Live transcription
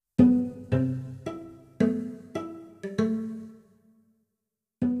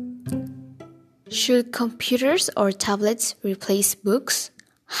Should computers or tablets replace books?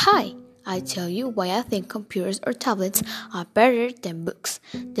 Hi! I tell you why I think computers or tablets are better than books,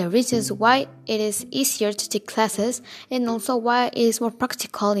 the reasons why it is easier to take classes, and also why it is more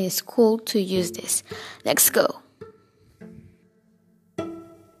practical in school to use this. Let's go!